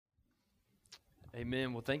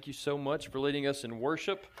Amen. Well, thank you so much for leading us in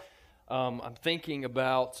worship. I'm thinking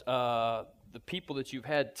about the people that you've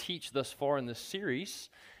had teach thus far in this series,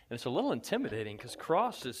 and it's a little intimidating because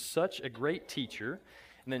Cross is such a great teacher,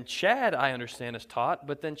 and then Chad, I understand, is taught,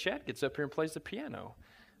 but then Chad gets up here and plays the piano,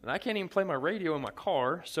 and I can't even play my radio in my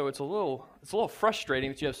car, so it's a little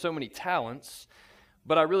frustrating that you have so many talents.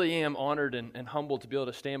 But I really am honored and humbled to be able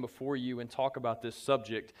to stand before you and talk about this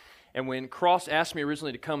subject. And when Cross asked me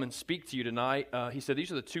originally to come and speak to you tonight, he said,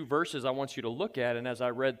 these are the two verses I want you to look at. And as I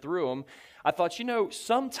read through them, I thought,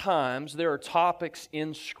 sometimes there are topics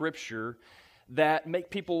in Scripture that make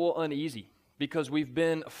people a little uneasy because we've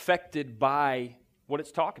been affected by what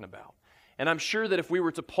it's talking about. And I'm sure that if we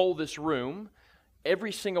were to poll this room,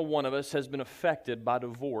 every single one of us has been affected by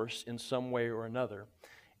divorce in some way or another.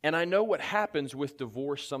 And I know what happens with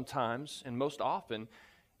divorce sometimes, and most often,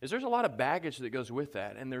 is there's a lot of baggage that goes with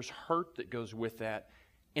that, and there's hurt that goes with that.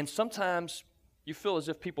 And sometimes you feel as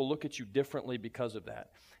if people look at you differently because of that.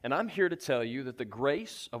 And I'm here to tell you that the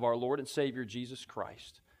grace of our Lord and Savior Jesus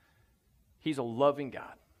Christ, He's a loving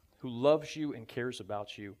God who loves you and cares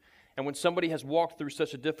about you. And when somebody has walked through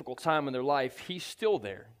such a difficult time in their life, He's still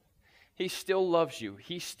there. He still loves you.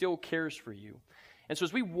 He still cares for you. And so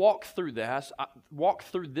as we walk through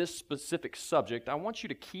this specific subject, I want you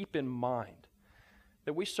to keep in mind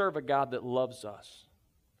that we serve a God that loves us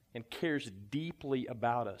and cares deeply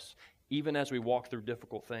about us, even as we walk through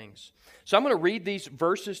difficult things. So I'm going to read these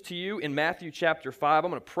verses to you in Matthew chapter 5. I'm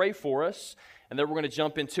going to pray for us, and then we're going to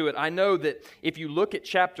jump into it. I know that if you look at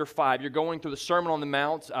chapter 5, you're going through the Sermon on the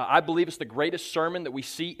Mount. I believe it's the greatest sermon that we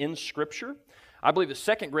see in Scripture. I believe the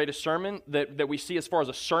second greatest sermon that we see as far as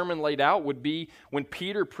a sermon laid out would be when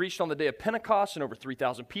Peter preached on the day of Pentecost and over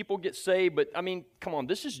 3,000 people get saved. But, come on,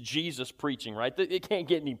 this is Jesus preaching, right? It can't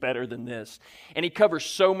get any better than this. And He covers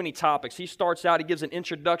so many topics. He starts out, He gives an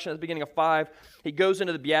introduction at the beginning of 5. He goes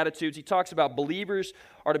into the Beatitudes. He talks about believers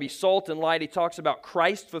are to be salt and light. He talks about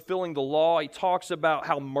Christ fulfilling the law. He talks about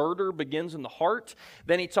how murder begins in the heart.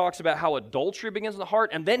 Then He talks about how adultery begins in the heart.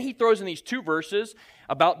 And then He throws in these two verses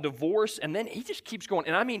about divorce. And then He just keeps going.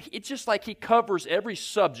 And it's just like He covers every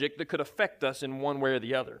subject that could affect us in one way or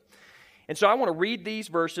the other. And so I want to read these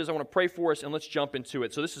verses. I want to pray for us, and let's jump into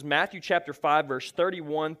it. So this is Matthew chapter 5, verse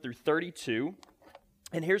 31 through 32.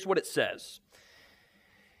 And here's what it says.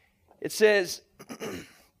 It says,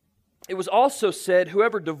 "It was also said,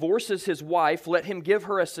 whoever divorces his wife, let him give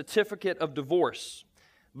her a certificate of divorce.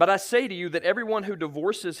 But I say to you that everyone who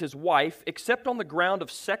divorces his wife, except on the ground of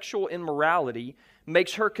sexual immorality,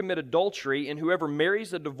 makes her commit adultery, and whoever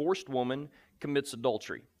marries a divorced woman commits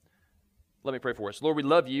adultery." Let me pray for us. Lord, we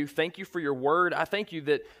love You. Thank You for Your word. I thank You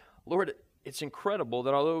that, Lord, it's incredible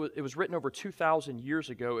that although it was written over 2,000 years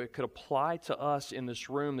ago, it could apply to us in this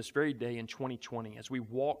room this very day in 2020 as we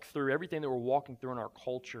walk through everything that we're walking through in our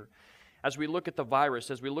culture, as we look at the virus,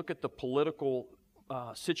 as we look at the political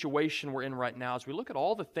situation we're in right now, as we look at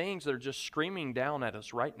all the things that are just screaming down at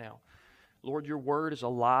us right now. Lord, Your word is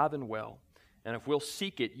alive and well. And if we'll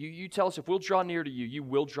seek it, you tell us if we'll draw near to You, You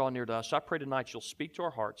will draw near to us. So I pray tonight You'll speak to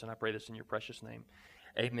our hearts, and I pray this in Your precious name.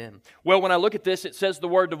 Amen. Well, when I look at this, it says the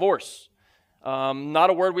word divorce.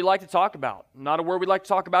 Not a word we like to talk about. Not a word we like to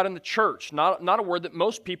talk about in the church. Not a word that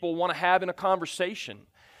most people want to have in a conversation.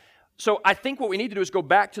 So I think what we need to do is go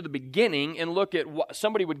back to the beginning and look at what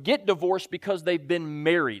somebody would get divorced because they've been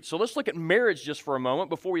married. So let's look at marriage just for a moment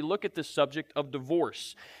before we look at this subject of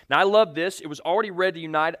divorce. Now I love this. It was already read to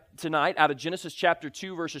you tonight out of Genesis chapter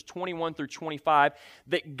 2 verses 21 through 25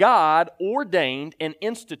 that God ordained and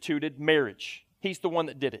instituted marriage. He's the one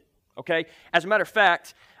that did it. Okay? As a matter of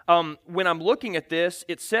fact, when I'm looking at this,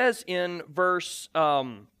 it says in verse...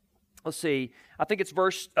 I think it's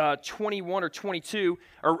verse 21 or 22,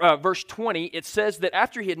 or verse 20, it says that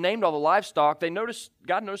after He had named all the livestock, God noticed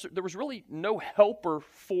that there was really no helper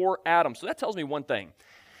for Adam. So that tells me one thing.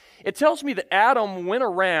 It tells me that Adam went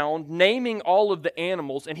around naming all of the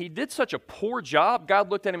animals, and he did such a poor job,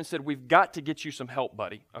 God looked at him and said, we've got to get you some help,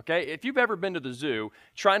 buddy. Okay? If you've ever been to the zoo,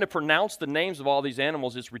 trying to pronounce the names of all these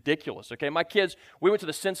animals is ridiculous. Okay? My kids, we went to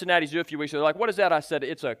the Cincinnati Zoo a few weeks ago. They're like, what is that? I said,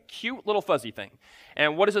 it's a cute little fuzzy thing.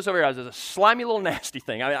 And what is this over here? I said, it's a slimy little nasty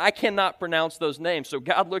thing. I cannot pronounce those names. So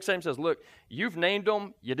God looks at him and says, look, you've named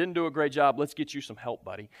them. You didn't do a great job. Let's get you some help,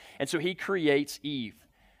 buddy. And so He creates Eve.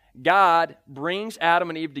 God brings Adam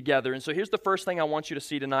and Eve together. And so here's the first thing I want you to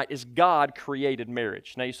see tonight is God created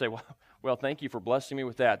marriage. Now you say, well, thank you for blessing me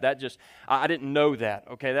with that. I didn't know that.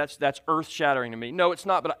 Okay, that's earth-shattering to me. No, it's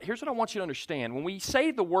not. But here's what I want you to understand. When we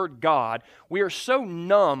say the word God, we are so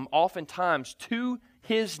numb oftentimes to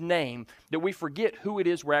His name that we forget who it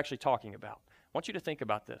is we're actually talking about. want you to think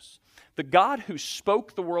about this. The God who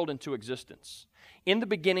spoke the world into existence. In the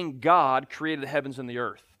beginning, God created the heavens and the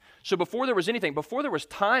earth. So before there was anything, before there was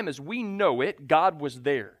time as we know it, God was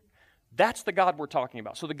there. That's the God we're talking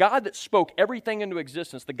about. So the God that spoke everything into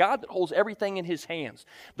existence, the God that holds everything in His hands,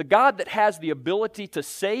 the God that has the ability to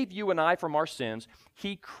save you and I from our sins,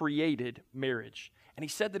 He created marriage. And He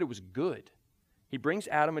said that it was good. He brings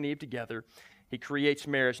Adam and Eve together. He creates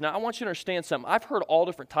marriage. Now, I want you to understand something. I've heard all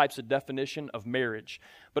different types of definition of marriage,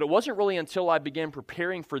 but it wasn't really until I began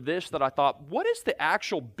preparing for this that I thought, what is the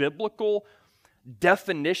actual biblical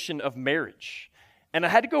definition of marriage? And I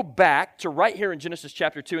had to go back to right here in Genesis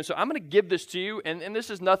chapter 2. And so I'm going to give this to you, and this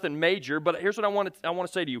is nothing major, but here's what I want to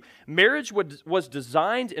say to you. Marriage was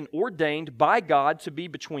designed and ordained by God to be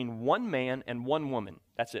between one man and one woman.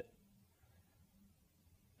 That's it.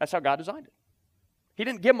 That's how God designed it. He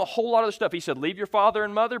didn't give them a whole lot of stuff. He said, leave your father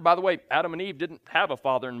and mother. By the way, Adam and Eve didn't have a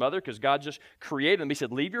father and mother because God just created them. He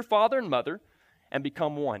said, leave your father and mother and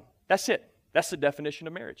become one. That's it. That's the definition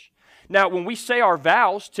of marriage. Now, when we say our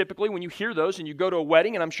vows, typically when you hear those and you go to a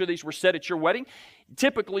wedding, and I'm sure these were said at your wedding,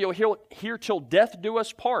 typically you'll hear till death do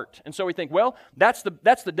us part. And so we think, well, that's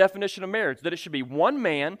the definition of marriage, that it should be one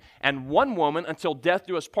man and one woman until death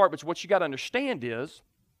do us part. But what you got to understand is,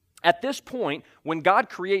 at this point, when God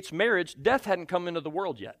creates marriage, death hadn't come into the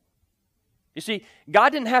world yet. You see,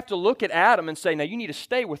 God didn't have to look at Adam and say, now you need to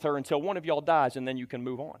stay with her until one of y'all dies and then you can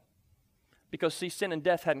move on. Because, see, sin and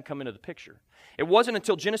death hadn't come into the picture. It wasn't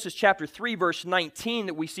until Genesis chapter 3, verse 19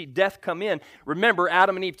 that we see death come in. Remember,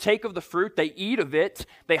 Adam and Eve take of the fruit, they eat of it,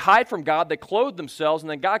 they hide from God, they clothe themselves, and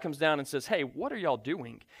then God comes down and says, hey, what are y'all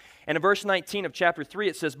doing? And in verse 19 of chapter 3,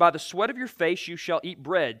 it says, by the sweat of your face you shall eat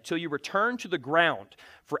bread, till you return to the ground.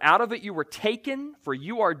 For out of it you were taken, for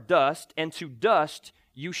you are dust, and to dust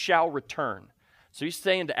you shall return. So he's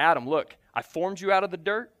saying to Adam, look, I formed you out of the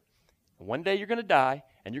dirt, and one day you're going to die,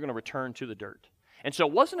 and you're going to return to the dirt. And so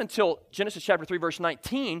it wasn't until Genesis chapter 3, verse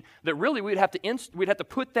 19, that really we'd have to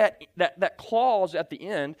put that clause at the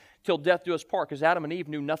end, till death do us part, because Adam and Eve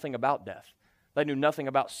knew nothing about death. They knew nothing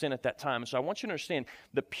about sin at that time. And so I want you to understand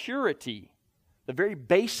the purity, the very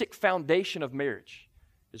basic foundation of marriage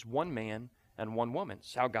is one man and one woman.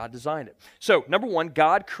 It's how God designed it. So, number one,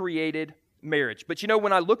 God created marriage. But you know,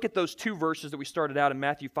 when I look at those two verses that we started out in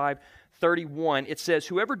Matthew 5:31, it says,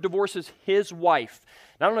 whoever divorces his wife.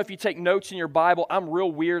 Now, I don't know if you take notes in your Bible. I'm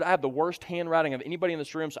real weird. I have the worst handwriting of anybody in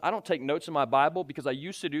this room, so I don't take notes in my Bible because I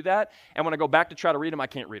used to do that, and when I go back to try to read them, I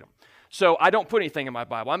can't read them. So I don't put anything in my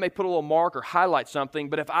Bible. I may put a little mark or highlight something,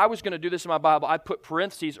 but if I was going to do this in my Bible, I'd put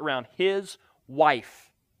parentheses around his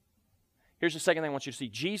wife. Here's the second thing I want you to see.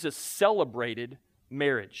 Jesus celebrated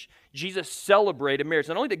marriage. Jesus celebrated marriage.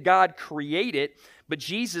 Not only did God create it, but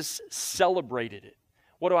Jesus celebrated it.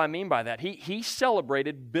 What do I mean by that? He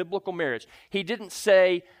celebrated biblical marriage. He didn't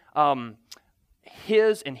say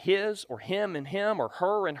his and his, or him and him, or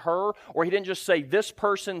her and her, or he didn't just say this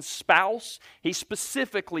person's spouse. He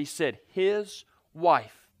specifically said his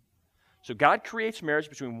wife. So God creates marriage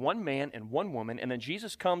between one man and one woman, and then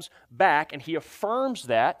Jesus comes back and he affirms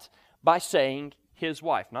that by saying his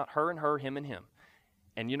wife, not her and her, him and him.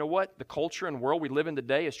 And you know what? The culture and world we live in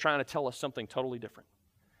today is trying to tell us something totally different.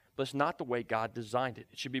 But it's not the way God designed it.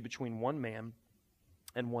 It should be between one man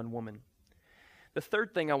and one woman. The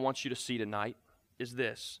third thing I want you to see tonight is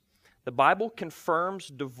this. The Bible confirms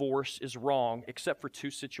divorce is wrong except for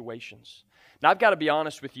two situations. Now, I've got to be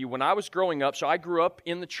honest with you. When I was growing up, so I grew up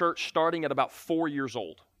in the church starting at about 4 years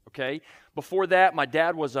old. Okay? Before that, my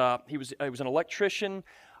dad was he was an electrician.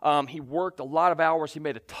 He worked a lot of hours. He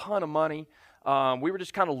made a ton of money. We were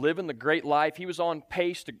just kind of living the great life. He was on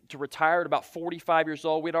pace to retire at about 45 years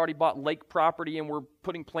old. We'd already bought lake property and we're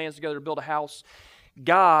putting plans together to build a house.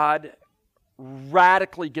 God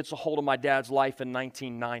radically gets a hold of my dad's life in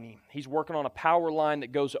 1990. He's working on a power line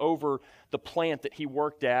that goes over the plant that he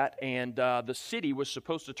worked at, and the city was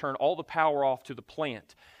supposed to turn all the power off to the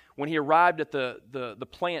plant. When he arrived at the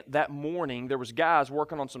plant that morning, there was guys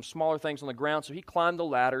working on some smaller things on the ground, so he climbed the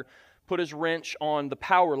ladder, put his wrench on the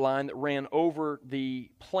power line that ran over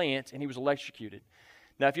the plant, and he was electrocuted.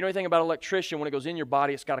 Now, if you know anything about electrician, when it goes in your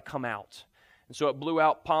body, it's got to come out. And so it blew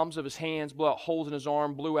out palms of his hands, blew out holes in his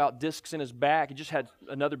arm, blew out discs in his back. He just had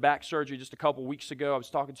another back surgery just a couple weeks ago. I was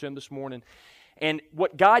talking to him this morning. And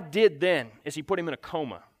what God did then is he put him in a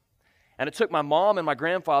coma. And it took my mom and my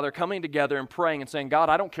grandfather coming together and praying and saying, God,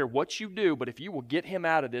 I don't care what you do, but if you will get him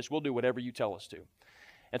out of this, we'll do whatever you tell us to.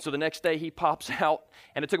 And so the next day he pops out,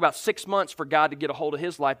 and it took about 6 months for God to get a hold of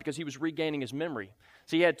his life because he was regaining his memory.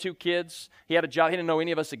 So he had 2 kids, he had a job, he didn't know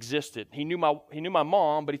any of us existed. He knew my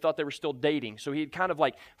mom, but he thought they were still dating. So he had kind of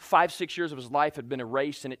like 5-6 years of his life had been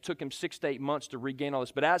erased, and it took him 6 to 8 months to regain all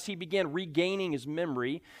this. But as he began regaining his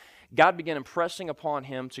memory, God began impressing upon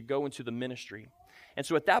him to go into the ministry. And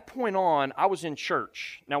so at that point on, I was in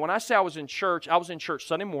church. Now when I say I was in church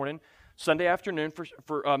Sunday morning, Sunday afternoon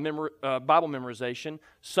for Bible memorization,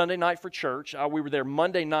 Sunday night for church. We were there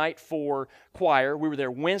Monday night for choir. We were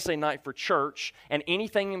there Wednesday night for church. And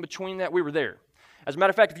anything in between that, we were there. As a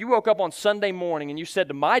matter of fact, if you woke up on Sunday morning and you said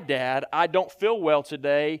to my dad, I don't feel well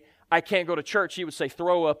today, I can't go to church, he would say,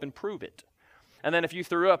 throw up and prove it. And then if you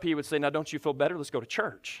threw up, he would say, now don't you feel better? Let's go to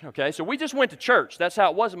church. Okay, so we just went to church. That's how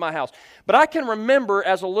it was in my house. But I can remember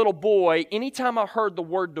as a little boy, anytime I heard the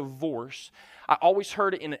word divorce, I always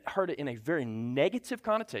heard it in a very negative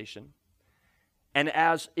connotation, and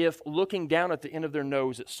as if looking down at the end of their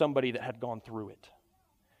nose at somebody that had gone through it.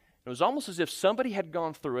 It was almost as if somebody had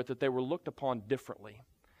gone through it, that they were looked upon differently.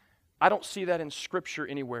 I don't see that in Scripture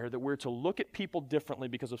anywhere, that we're to look at people differently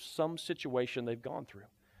because of some situation they've gone through.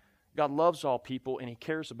 God loves all people, and He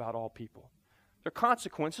cares about all people. There are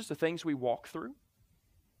consequences to things we walk through,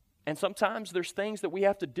 and sometimes there's things that we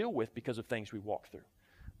have to deal with because of things we walk through.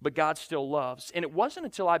 But God still loves. And it wasn't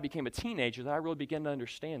until I became a teenager that I really began to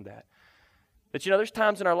understand that. That, there's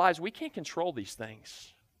times in our lives we can't control these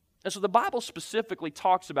things. And so the Bible specifically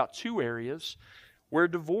talks about 2 areas where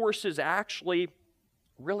divorce is actually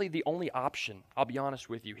really the only option. I'll be honest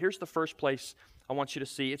with you. Here's the first place I want you to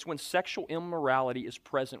see. It's when sexual immorality is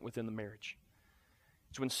present within the marriage.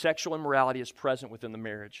 It's when sexual immorality is present within the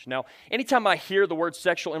marriage. Now, anytime I hear the word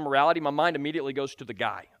sexual immorality, my mind immediately goes to the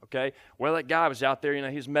guy, okay? Well, that guy was out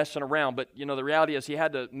there, he's messing around, but, the reality is he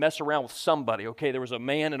had to mess around with somebody, okay? There was a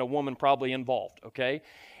man and a woman probably involved, okay?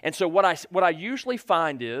 And so what I usually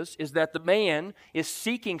find is that the man is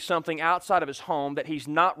seeking something outside of his home that he's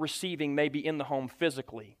not receiving maybe in the home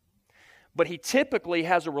physically. But he typically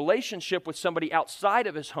has a relationship with somebody outside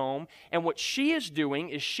of his home, and what she is doing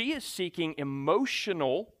is she is seeking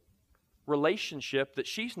emotional relationship that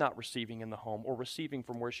she's not receiving in the home or receiving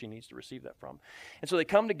from where she needs to receive that from. And so they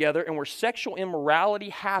come together, and where sexual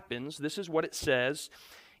immorality happens, this is what it says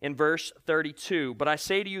in verse 32. But I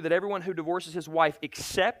say to you that everyone who divorces his wife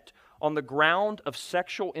except on the ground of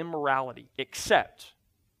sexual immorality, except.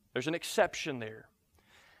 There's an exception there.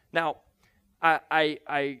 Now,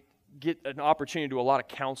 I get an opportunity to do a lot of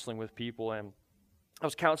counseling with people, and I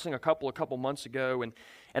was counseling a couple months ago,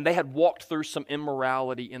 and they had walked through some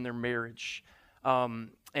immorality in their marriage,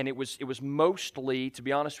 and it was mostly, to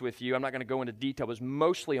be honest with you, I'm not going to go into detail, it was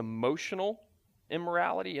mostly emotional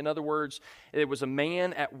immorality. In other words, it was a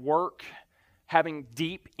man at work having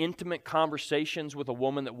deep, intimate conversations with a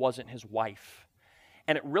woman that wasn't his wife,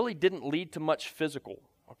 and it really didn't lead to much physical.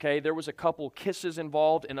 Okay, there was a couple kisses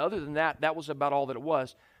involved, and other than that, that was about all that it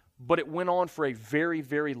was. But it went on for a very,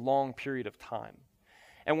 very long period of time.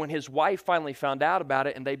 And when his wife finally found out about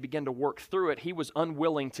it and they began to work through it, he was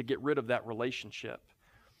unwilling to get rid of that relationship.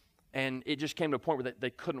 And it just came to a point where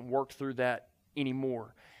they couldn't work through that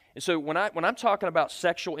anymore. And so when I'm talking about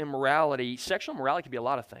sexual immorality can be a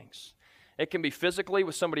lot of things. It can be physically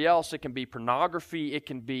with somebody else. It can be pornography. It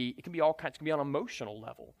can be all kinds. It can be on an emotional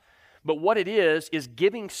level. But what it is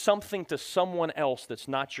giving something to someone else that's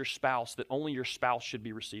not your spouse, that only your spouse should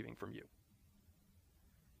be receiving from you.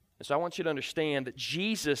 And so I want you to understand that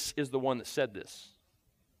Jesus is the one that said this.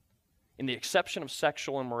 In the exception of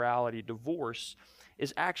sexual immorality, divorce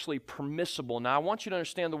is actually permissible. Now, I want you to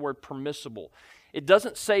understand the word permissible. It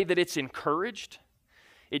doesn't say that it's encouraged.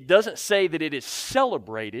 It doesn't say that it is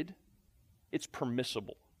celebrated. It's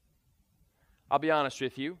permissible. I'll be honest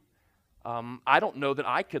with you. I don't know that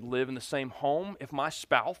I could live in the same home if my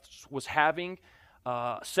spouse was having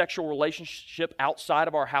a sexual relationship outside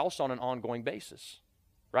of our house on an ongoing basis,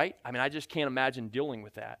 right? I mean, I just can't imagine dealing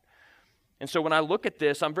with that. And so when I look at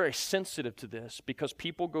this, I'm very sensitive to this because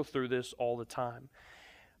people go through this all the time.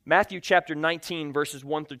 Matthew chapter 19, verses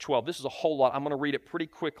 1 through 12. This is a whole lot. I'm going to read it pretty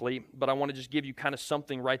quickly, but I want to just give you kind of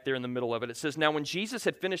something right there in the middle of it. It says, "Now when Jesus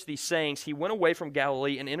had finished these sayings, he went away from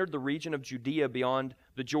Galilee and entered the region of Judea beyond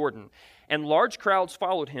the Jordan. And large crowds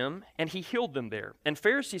followed him, and he healed them there. And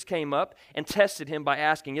Pharisees came up and tested him by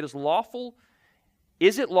asking, Is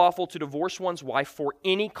it lawful to divorce one's wife for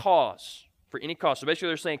any cause? For any cause." So basically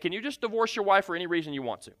they're saying, can you just divorce your wife for any reason you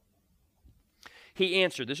want to? He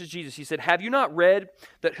answered, this is Jesus, he said, have you not read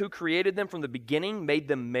that who created them from the beginning made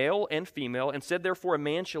them male and female, and said, therefore a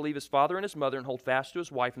man shall leave his father and his mother and hold fast to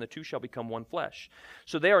his wife, and the two shall become one flesh.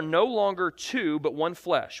 So they are no longer two, but one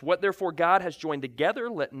flesh. What therefore God has joined together,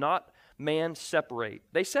 let not man separate.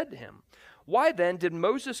 They said to him, why then did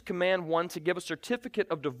Moses command one to give a certificate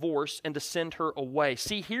of divorce and to send her away?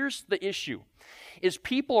 See, here's the issue, is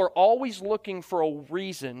people are always looking for a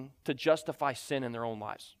reason to justify sin in their own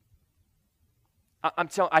lives.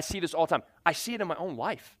 I see this all the time. I see it in my own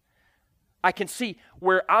life. I can see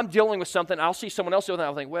where I'm dealing with something, I'll see someone else doing that,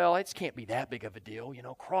 I'll think, well, it can't be that big of a deal. You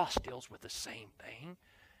know, Cross deals with the same thing.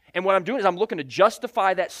 And what I'm doing is I'm looking to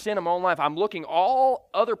justify that sin in my own life. I'm looking all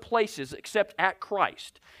other places except at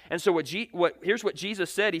Christ. And so here's what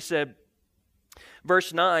Jesus said. He said,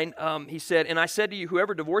 verse 9, he said, and I said to you,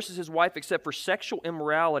 whoever divorces his wife except for sexual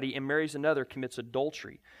immorality and marries another commits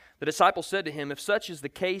adultery. The disciples said to him, if such is the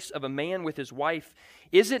case of a man with his wife,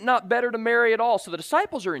 is it not better to marry at all? So the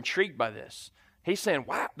disciples are intrigued by this. He's saying,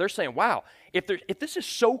 wow. They're saying, wow, if this is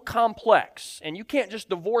so complex and you can't just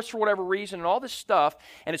divorce for whatever reason and all this stuff,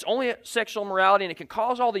 and it's only sexual immorality and it can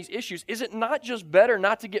cause all these issues, is it not just better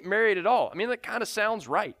not to get married at all? I mean, that kind of sounds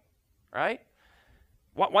right?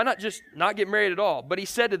 Why not just not get married at all? But he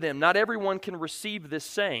said to them, not everyone can receive this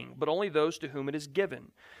saying, but only those to whom it is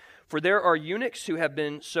given. For there are eunuchs who have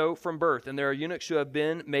been so from birth, and there are eunuchs who have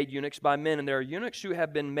been made eunuchs by men, and there are eunuchs who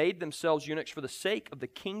have been made themselves eunuchs for the sake of the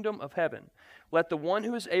kingdom of heaven. Let the one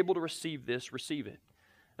who is able to receive this, receive it.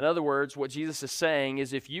 In other words, what Jesus is saying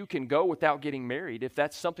is if you can go without getting married, if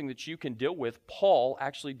that's something that you can deal with, Paul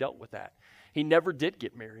actually dealt with that. He never did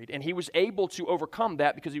get married, and he was able to overcome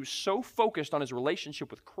that because he was so focused on his relationship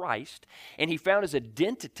with Christ, and he found his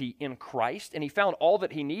identity in Christ, and he found all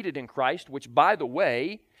that he needed in Christ, which, by the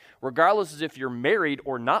way, regardless of if you're married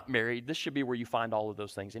or not married, this should be where you find all of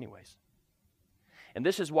those things anyways. And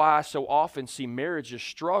this is why I so often see marriages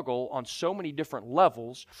struggle on so many different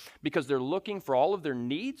levels, because they're looking for all of their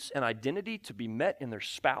needs and identity to be met in their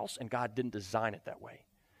spouse, and God didn't design it that way.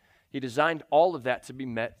 He designed all of that to be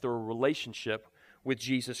met through a relationship with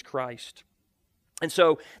Jesus Christ. And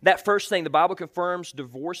so that first thing, the Bible confirms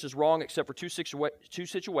divorce is wrong except for two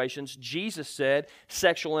situations. Jesus said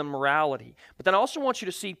sexual immorality. But then I also want you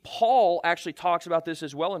to see Paul actually talks about this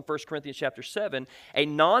as well in 1 Corinthians chapter 7.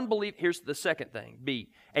 Here's the second thing, B.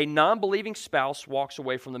 A non-believing spouse walks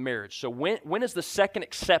away from the marriage. So when is the second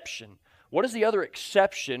exception? What is the other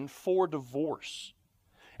exception for divorce?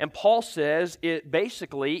 And Paul says,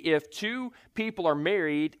 basically, if two people are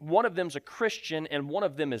married, one of them's a Christian and one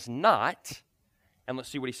of them is not. And let's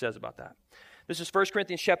see what he says about that. This is 1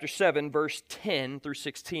 Corinthians chapter 7, verse 10 through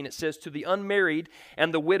 16. It says, to the unmarried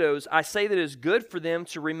and the widows, I say that it is good for them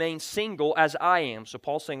to remain single as I am. So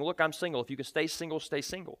Paul's saying, look, I'm single. If you can stay single, stay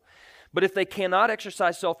single. But if they cannot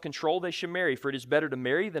exercise self-control, they should marry, for it is better to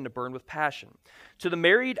marry than to burn with passion. To the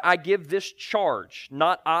married I give this charge,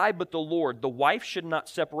 not I, but the Lord. The wife should not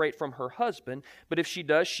separate from her husband, but if she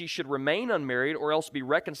does, she should remain unmarried, or else be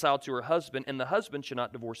reconciled to her husband, and the husband should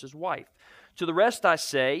not divorce his wife. To the rest I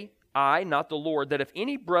say, I, not the Lord, that if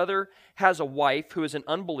any brother has a wife who is an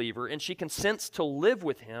unbeliever, and she consents to live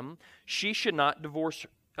with him, he should not divorce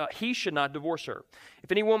her.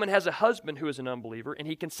 If any woman has a husband who is an unbeliever, and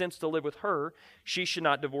he consents to live with her, she should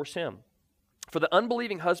not divorce him. For the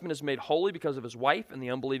unbelieving husband is made holy because of his wife, and the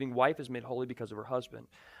unbelieving wife is made holy because of her husband.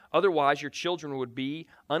 Otherwise, your children would be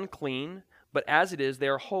unclean, but as it is, they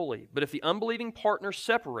are holy. But if the unbelieving partner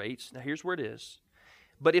separates, now here's where it is.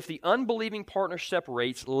 But if the unbelieving partner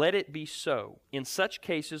separates, let it be so. In such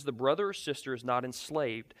cases, the brother or sister is not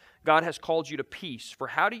enslaved. God has called you to peace. For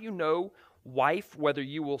how do you know, wife, whether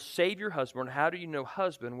you will save your husband? Or how do you know,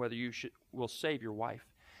 husband, whether you will save your wife?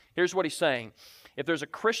 Here's what he's saying. If there's a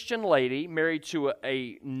Christian lady married to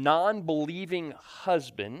a non-believing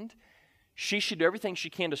husband, she should do everything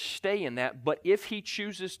she can to stay in that. But if he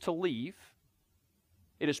chooses to leave,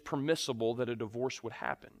 it is permissible that a divorce would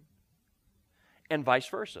happen. And vice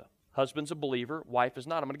versa. Husband's a believer, wife is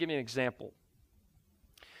not. I'm going to give you an example.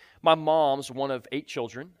 My mom's one of 8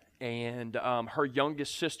 children, and her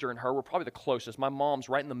youngest sister and her were probably the closest. My mom's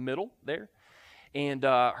right in the middle there, and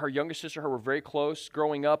her youngest sister and her were very close.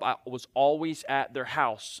 Growing up, I was always at their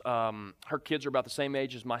house. Her kids are about the same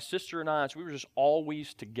age as my sister and I, so we were just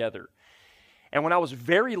always together. And when I was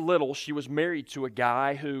very little, she was married to a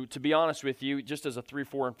guy who, to be honest with you, just as a 3,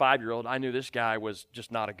 4, and 5-year-old, I knew this guy was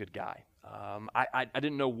just not a good guy. I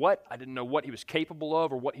didn't know what he was capable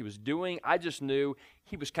of or what he was doing. I just knew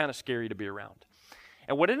he was kind of scary to be around.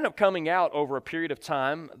 And what ended up coming out over a period of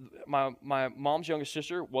time, my mom's youngest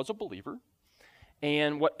sister was a believer,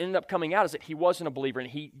 And what ended up coming out is that he wasn't a believer, and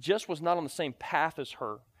he just was not on the same path as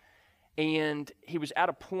her. And he was at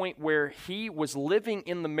a point where he was living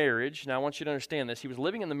in the marriage. Now, I want you to understand this. He was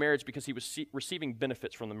living in the marriage because he was receiving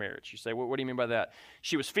benefits from the marriage. You say, what do you mean by that?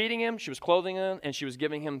 She was feeding him, she was clothing him, and she was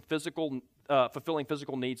giving him fulfilling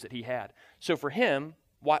physical needs that he had. So for him,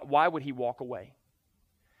 why would he walk away?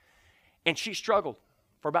 And she struggled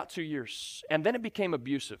for about 2 years. And then it became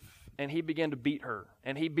abusive, and he began to beat her.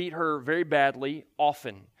 And he beat her very badly,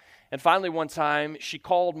 often. And finally, one time, she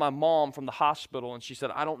called my mom from the hospital, and she said,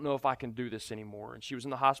 I don't know if I can do this anymore. And she was in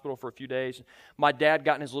the hospital for a few days. My dad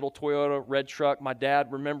got in his little Toyota red truck. My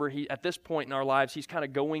dad, remember, at this point in our lives, he's kind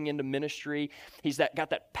of going into ministry. He's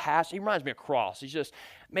got that passion. He reminds me of Cross. He's just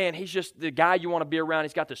the guy you want to be around.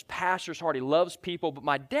 He's got this pastor's heart. He loves people. But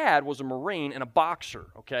my dad was a Marine and a boxer,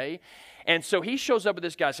 okay? And so he shows up at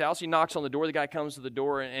this guy's house. He knocks on the door. The guy comes to the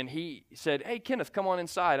door, and he said, hey, Kenneth, come on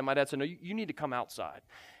inside. And my dad said, no, you need to come outside.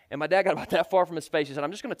 And my dad got about that far from his face. He said,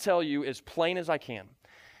 I'm just going to tell you as plain as I can.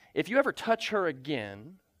 If you ever touch her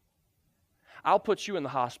again, I'll put you in the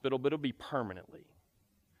hospital, but it'll be permanently.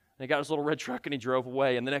 And he got his little red truck and he drove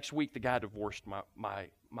away. And the next week, the guy divorced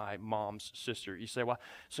my mom's sister. You say, well,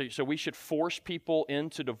 so we should force people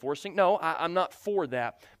into divorcing? No, I'm not for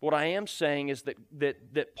that. What I am saying is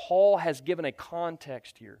that Paul has given a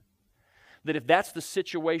context here. That if that's the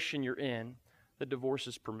situation you're in, that divorce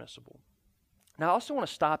is permissible. Now, I also want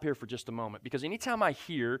to stop here for just a moment, because anytime I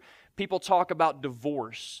hear people talk about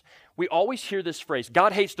divorce, we always hear this phrase,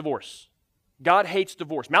 God hates divorce. God hates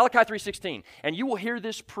divorce. Malachi 3:16. And you will hear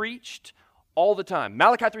this preached all the time.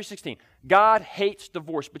 Malachi 3:16. God hates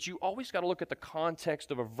divorce. But you always got to look at the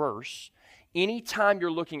context of a verse anytime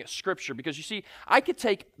you're looking at Scripture. Because you see, I could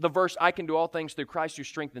take the verse, I can do all things through Christ who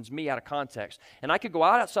strengthens me, out of context. And I could go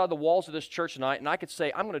outside the walls of this church tonight and I could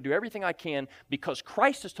say, I'm going to do everything I can because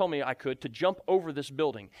Christ has told me I could to jump over this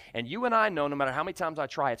building. And you and I know, no matter how many times I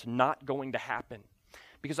try, it's not going to happen.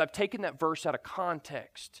 Because I've taken that verse out of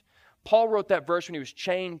context. Paul wrote that verse when he was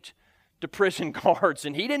chained to prison guards,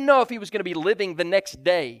 and he didn't know if he was going to be living the next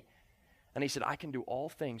day. And he said, I can do all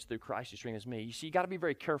things through Christ who strengthens me. You see, you got to be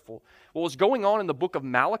very careful. What was going on in the book of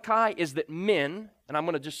Malachi is that men, and I'm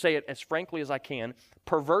going to just say it as frankly as I can,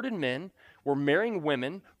 perverted men were marrying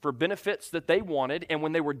women for benefits that they wanted, and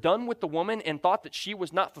when they were done with the woman and thought that she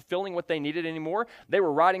was not fulfilling what they needed anymore, they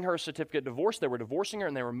were writing her a certificate of divorce, they were divorcing her,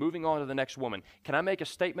 and they were moving on to the next woman. Can I make a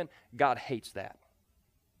statement? God hates that.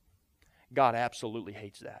 God absolutely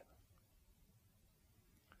hates that.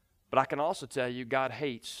 But I can also tell you, God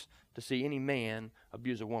hates to see any man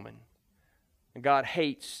abuse a woman. And God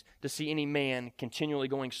hates to see any man continually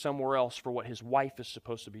going somewhere else for what his wife is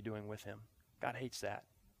supposed to be doing with him. God hates that.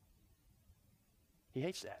 He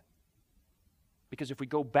hates that. Because if we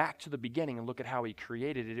go back to the beginning and look at how He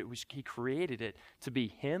created it, He created it to be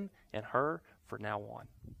him and her for now on.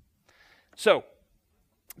 So,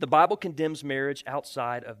 the Bible condemns marriage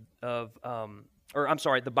outside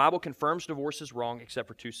the Bible confirms divorce is wrong except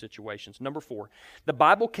for 2 situations. Number 4, the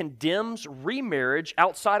Bible condemns remarriage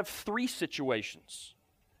outside of 3 situations.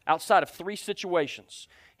 Outside of 3 situations.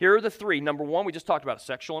 Here are the 3. Number 1, we just talked about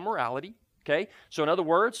sexual immorality. Okay? So in other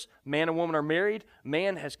words, man and woman are married.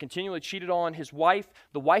 Man has continually cheated on his wife.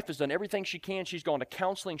 The wife has done everything she can. She's gone to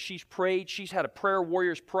counseling. She's prayed. She's had a prayer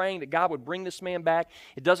warriors praying that God would bring this man back.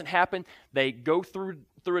 It doesn't happen. They go through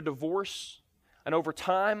a divorce. And over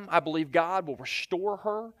time, I believe God will restore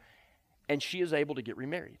her, and she is able to get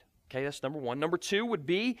remarried. Okay, that's number 1. Number 2 would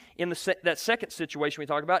be in that second situation we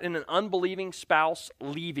talked about, in an unbelieving spouse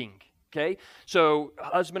leaving. Okay, so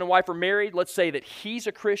husband and wife are married. Let's say that he's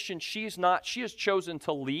a Christian, she's not. She has chosen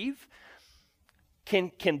to leave.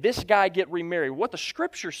 Can this guy get remarried? What the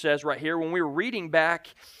Scripture says right here, when we were reading back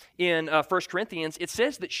in 1 Corinthians, it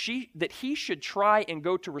says that he should try and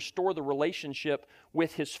go to restore the relationship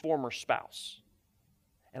with his former spouse.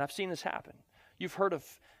 And I've seen this happen. You've heard of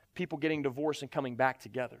people getting divorced and coming back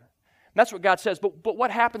together. And that's what God says. But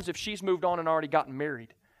what happens if she's moved on and already gotten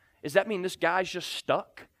married? Does that mean this guy's just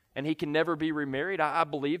stuck and he can never be remarried? I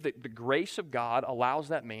believe that the grace of God allows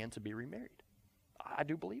that man to be remarried. I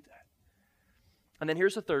do believe that. And then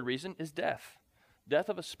here's the third reason, is death. Death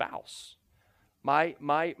of a spouse. My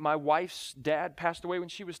wife's dad passed away when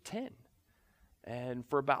she was 10. And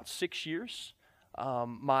for about 6 years,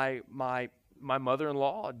 my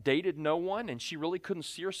mother-in-law dated no one, and she really couldn't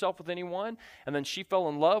see herself with anyone. And then she fell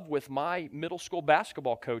in love with my middle school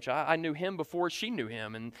basketball coach. I knew him before she knew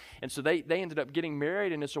him. And so they ended up getting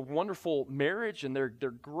married, and it's a wonderful marriage, and they're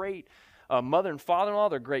great mother and father-in-law.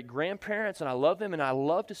 They're great grandparents, and I love them, and I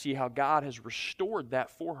love to see how God has restored that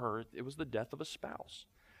for her. It was the death of a spouse.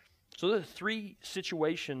 So there are 3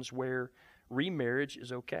 situations where remarriage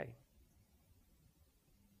is okay.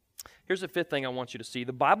 Here's the fifth thing I want you to see.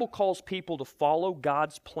 The Bible calls people to follow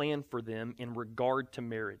God's plan for them in regard to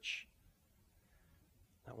marriage.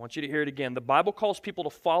 I want you to hear it again. The Bible calls people to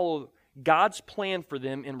follow God's plan for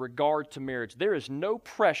them in regard to marriage. There is no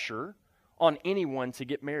pressure on anyone to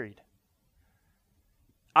get married.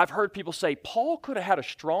 I've heard people say, Paul could have had a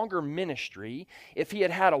stronger ministry if he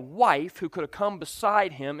had had a wife who could have come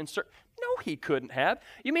beside him and served. No, he couldn't have.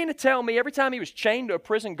 You mean to tell me every time he was chained to a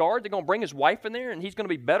prison guard, they're going to bring his wife in there and he's going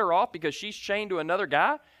to be better off because she's chained to another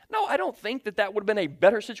guy? No, I don't think that would have been a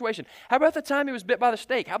better situation. How about the time he was bit by the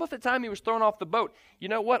snake? How about the time he was thrown off the boat? You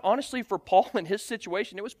know what? Honestly, for Paul and his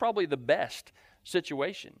situation, it was probably the best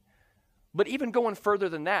situation. But even going further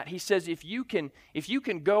than that, he says if you can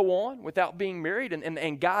go on without being married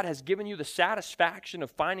and God has given you the satisfaction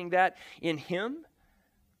of finding that in Him,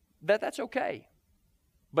 that's okay.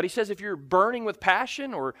 But he says if you're burning with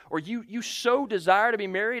passion or you so desire to be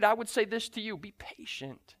married, I would say this to you, be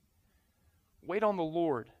patient. Wait on the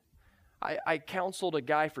Lord. I counseled a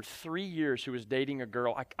guy for 3 years who was dating a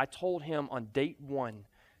girl. I told him on date 1,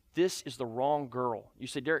 this is the wrong girl. You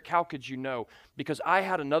say, Derek, how could you know? Because I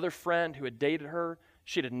had another friend who had dated her.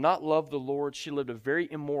 She did not love the Lord. She lived a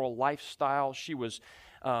very immoral lifestyle. She was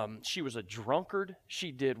a drunkard.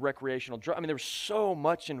 She did recreational drugs. I mean, there was so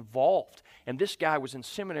much involved. And this guy was in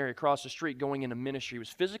seminary across the street going into ministry. He was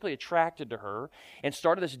physically attracted to her and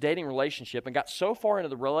started this dating relationship and got so far into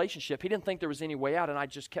the relationship, he didn't think there was any way out. And I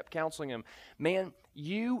just kept counseling him, man,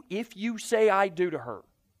 if you say I do to her,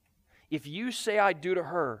 if you say I do to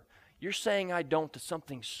her, you're saying I don't to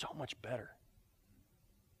something so much better.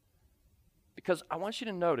 Because I want you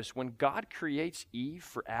to notice, when God creates Eve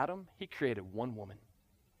for Adam, He created one woman.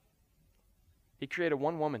 He created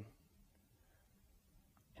one woman.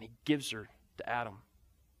 And He gives her to Adam.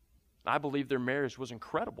 I believe their marriage was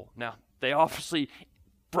incredible. Now, they obviously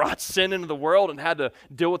brought sin into the world and had to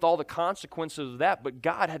deal with all the consequences of that, but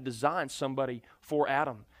God had designed somebody for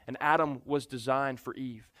Adam, and Adam was designed for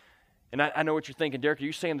Eve. And I know what you're thinking, Derek, are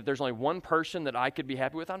you saying that there's only one person that I could be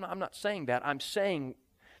happy with? I'm not saying that. I'm saying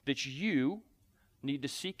that you need to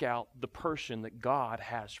seek out the person that God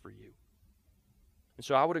has for you. And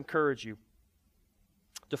so I would encourage you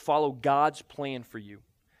to follow God's plan for you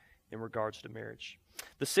in regards to marriage.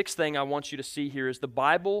 The sixth thing I want you to see here is the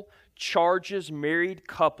Bible charges married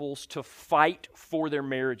couples to fight for their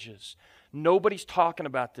marriages. Nobody's talking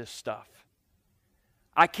about this stuff.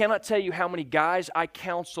 I cannot tell you how many guys I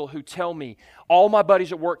counsel who tell me, all my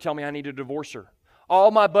buddies at work tell me I need to divorce her.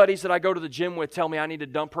 All my buddies that I go to the gym with tell me I need to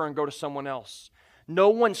dump her and go to someone else. No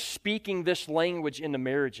one's speaking this language into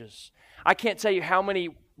marriages. I can't tell you how many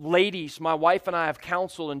ladies my wife and I have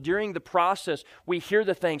counseled, and during the process, we hear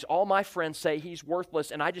the things, all my friends say he's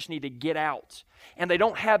worthless and I just need to get out. And they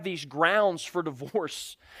don't have these grounds for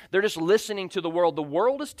divorce. They're just listening to the world. The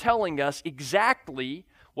world is telling us exactly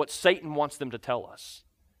what Satan wants them to tell us.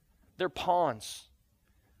 They're pawns.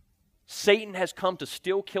 Satan has come to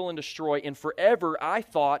steal, kill, and destroy, and forever I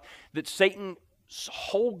thought that Satan's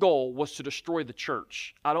whole goal was to destroy the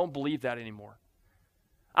church. I don't believe that anymore.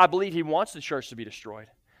 I believe he wants the church to be destroyed.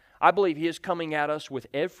 I believe he is coming at us with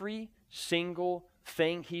every single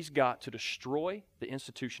thing he's got to destroy the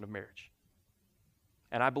institution of marriage.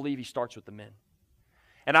 And I believe he starts with the men.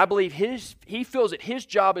 And I believe he feels that his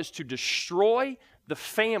job is to destroy the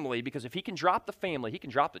family, because if he can drop the family, he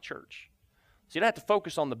can drop the church. So you don't have to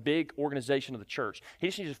focus on the big organization of the church. He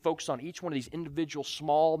just needs to focus on each one of these individual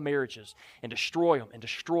small marriages and destroy them and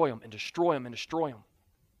destroy them and destroy them and destroy them.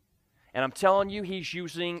 And I'm telling you, he's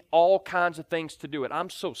using all kinds of things to do it. I'm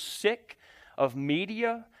so sick of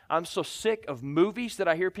media. I'm so sick of movies that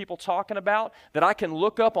I hear people talking about that I can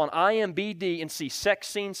look up on IMDb and see sex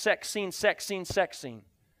scene, sex scene, sex scene, sex scene.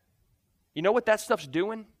 You know what that stuff's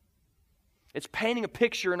doing? It's painting a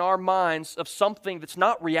picture in our minds of something that's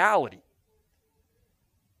not reality.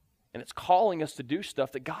 And it's calling us to do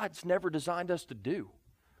stuff that God's never designed us to do.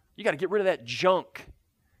 You got to get rid of that junk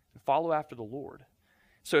and follow after the Lord.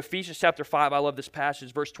 So Ephesians chapter 5, I love this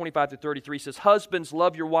passage. Verse 25 to 33 says, "Husbands,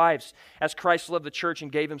 love your wives as Christ loved the church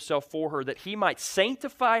and gave himself for her, that he might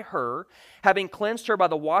sanctify her, having cleansed her by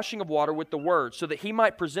the washing of water with the word, so that he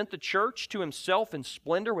might present the church to himself in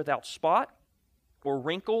splendor, without spot or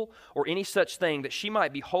wrinkle or any such thing, that she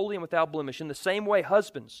might be holy and without blemish. In the same way,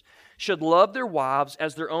 husbands should love their wives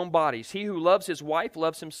as their own bodies. He who loves his wife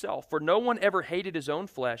loves himself. For no one ever hated his own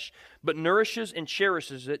flesh, but nourishes and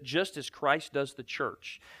cherishes it, just as Christ does the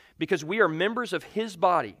church. Because we are members of his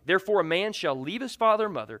body. Therefore a man shall leave his father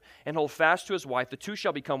and mother and hold fast to his wife. The two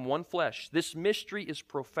shall become one flesh. This mystery is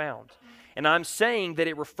profound. And I'm saying that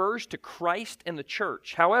it refers to Christ and the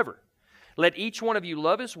church. However, Let each one of you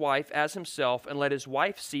love his wife as himself, and let his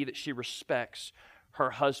wife see that she respects her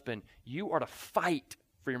husband. You are to fight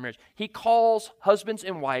for your marriage. He calls husbands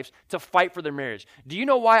and wives to fight for their marriage. Do you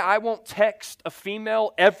know why I won't text a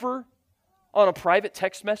female ever on a private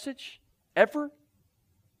text message? Ever?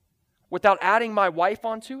 Without adding my wife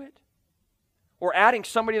onto it? Or adding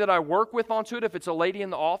somebody that I work with onto it, if it's a lady in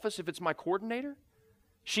the office, if it's my coordinator?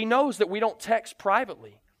 She knows that we don't text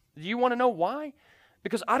privately. Do you want to know why?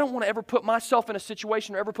 Because I don't want to ever put myself in a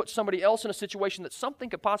situation or ever put somebody else in a situation that something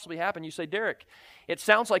could possibly happen. You say, Derek, it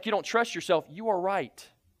sounds like you don't trust yourself. You are right.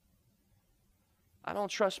 I don't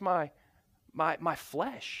trust my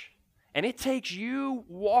flesh. And it takes you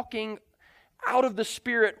walking out of the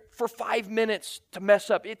Spirit for 5 minutes to mess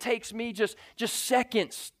up. It takes me just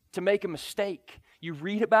seconds to make a mistake. You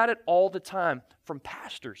read about it all the time from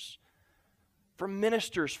pastors, from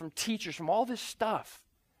ministers, from teachers, from all this stuff.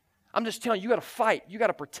 I'm just telling you, you got to fight. You got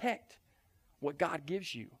to protect what God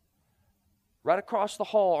gives you. Right across the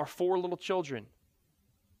hall are 4 little children.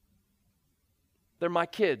 They're my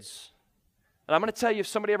kids. And I'm going to tell you, if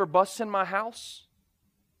somebody ever busts in my house,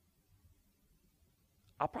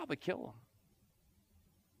 I'll probably kill them.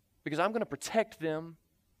 Because I'm going to protect them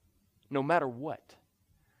no matter what.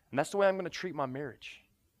 And that's the way I'm going to treat my marriage.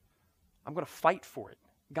 I'm going to fight for it.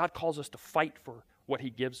 God calls us to fight for what He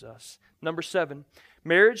gives us. Number 7,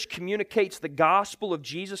 marriage communicates the gospel of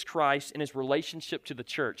Jesus Christ in His relationship to the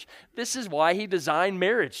church. This is why He designed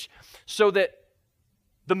marriage, so that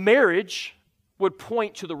the marriage would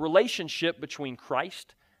point to the relationship between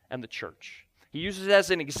Christ and the church. He uses it as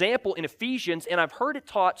an example in Ephesians, and I've heard it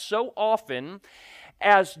taught so often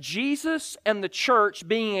as Jesus and the church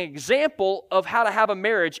being an example of how to have a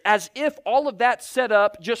marriage, as if all of that's set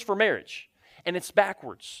up just for marriage. And it's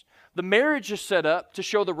backwards. The marriage is set up to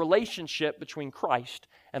show the relationship between Christ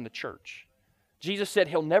and the church. Jesus said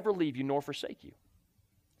He'll never leave you nor forsake you.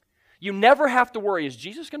 You never have to worry, is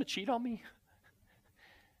Jesus going to cheat on me?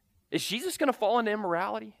 Is Jesus going to fall into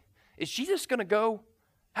immorality? Is Jesus going to go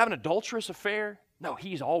have an adulterous affair? No,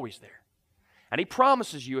 He's always there. And He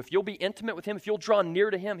promises you, if you'll be intimate with Him, if you'll draw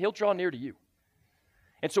near to Him, He'll draw near to you.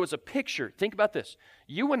 And so it's a picture. Think about this.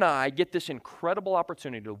 You and I get this incredible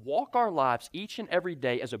opportunity to walk our lives each and every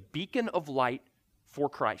day as a beacon of light for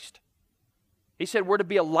Christ. He said we're to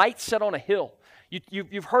be a light set on a hill.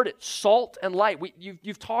 You've heard it, salt and light.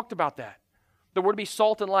 You've talked about that. That we're to be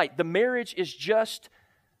salt and light. The marriage is just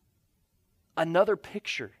another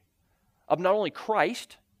picture of not only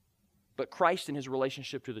Christ, but Christ in His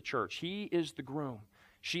relationship to the church. He is the groom.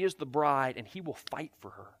 She is the bride, and He will fight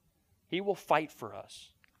for her. He will fight for us.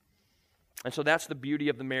 And so that's the beauty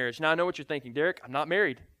of the marriage. Now, I know what you're thinking, Derek, I'm not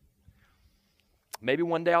married. Maybe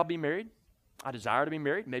one day I'll be married. I desire to be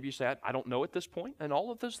married. Maybe you say, I don't know at this point, and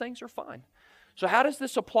all of those things are fine. So how does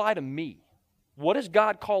this apply to me? What is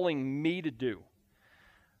God calling me to do?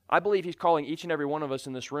 I believe He's calling each and every one of us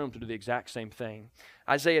in this room to do the exact same thing.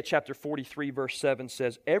 Isaiah chapter 43, verse 7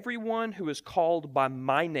 says, everyone who is called by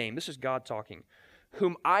my name, this is God talking,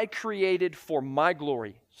 whom I created for my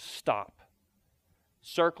glory, stop.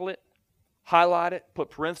 Circle it, highlight it, put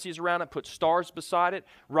parentheses around it, put stars beside it,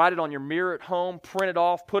 write it on your mirror at home, print it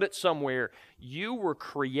off, put it somewhere. You were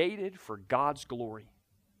created for God's glory.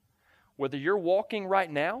 Whether you're walking right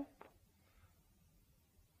now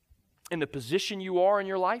in the position you are in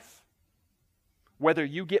your life, whether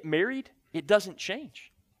you get married, it doesn't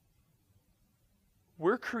change.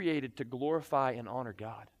 We're created to glorify and honor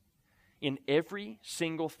God in every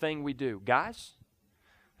single thing we do. Guys,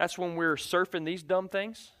 that's when we're surfing these dumb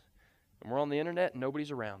things and we're on the internet and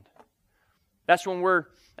nobody's around. That's when we're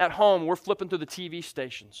at home, we're flipping through the TV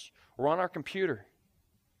stations. We're on our computer.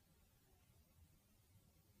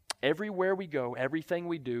 Everywhere we go, everything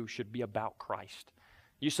we do should be about Christ.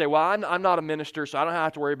 You say, well, I'm not a minister, so I don't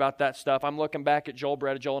have to worry about that stuff. I'm looking back at Joel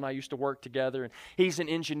Breda. Joel and I used to work together, and he's an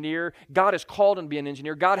engineer. God has called him to be an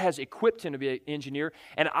engineer. God has equipped him to be an engineer.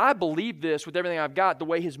 And I believe this with everything I've got, the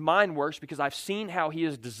way his mind works, because I've seen how he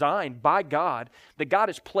is designed by God, that God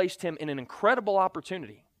has placed him in an incredible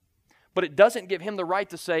opportunity. But it doesn't give him the right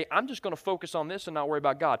to say, I'm just going to focus on this and not worry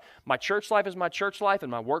about God. My church life is my church life,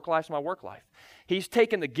 and my work life is my work life. He's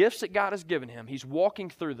taken the gifts that God has given him. He's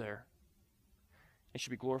walking through there. It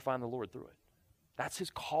should be glorifying the Lord through it. That's His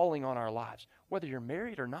calling on our lives. Whether you're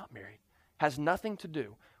married or not married, has nothing to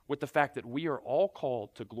do with the fact that we are all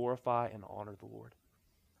called to glorify and honor the Lord.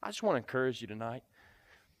 I just want to encourage you tonight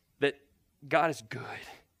that God is good,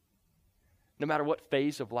 no matter what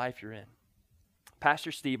phase of life you're in.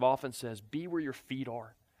 Pastor Steve often says, be where your feet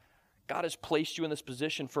are. God has placed you in this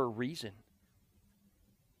position for a reason.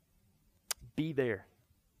 Be there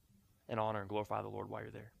and honor and glorify the Lord while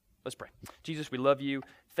you're there. Let's pray. Jesus, we love you.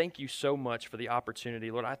 Thank you so much for the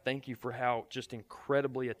opportunity. Lord, I thank you for how just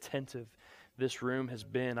incredibly attentive this room has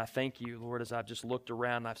been. I thank you, Lord, as I've just looked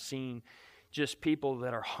around, I've seen just people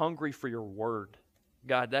that are hungry for your word.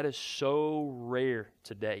 God, that is so rare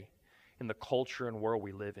today in the culture and world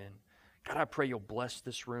we live in. God, I pray you'll bless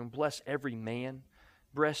this room. Bless every man.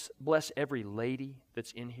 Bless every lady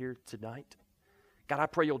that's in here tonight. God, I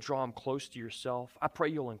pray you'll draw them close to yourself. I pray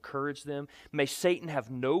you'll encourage them. May Satan have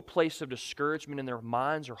no place of discouragement in their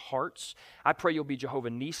minds or hearts. I pray you'll be Jehovah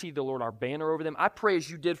Nissi, the Lord, our banner over them. I pray as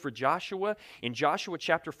you did for Joshua in Joshua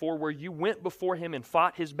chapter 4, where you went before him and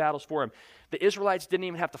fought his battles for him. The Israelites didn't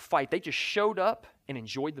even have to fight. They just showed up and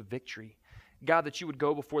enjoyed the victory. God, that you would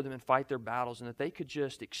go before them and fight their battles, and that they could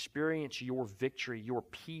just experience your victory, your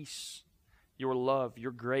peace, your love,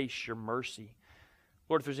 your grace, your mercy.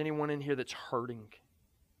 Lord, if there's anyone in here that's hurting,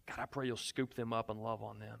 God, I pray you'll scoop them up and love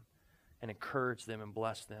on them and encourage them and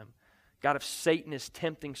bless them. God, if Satan is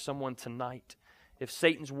tempting someone tonight, if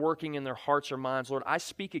Satan's working in their hearts or minds, Lord, I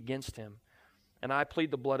speak against him, and I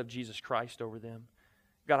plead the blood of Jesus Christ over them.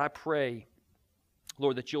 God, I pray,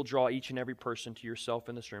 Lord, that you'll draw each and every person to yourself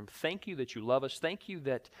in this room. Thank you that you love us. Thank you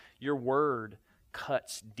that your word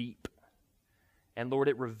cuts deep. And Lord,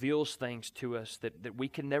 it reveals things to us that we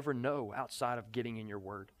can never know outside of getting in your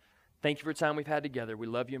word. Thank you for the time we've had together. We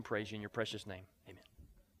love you and praise you in your precious name. Amen.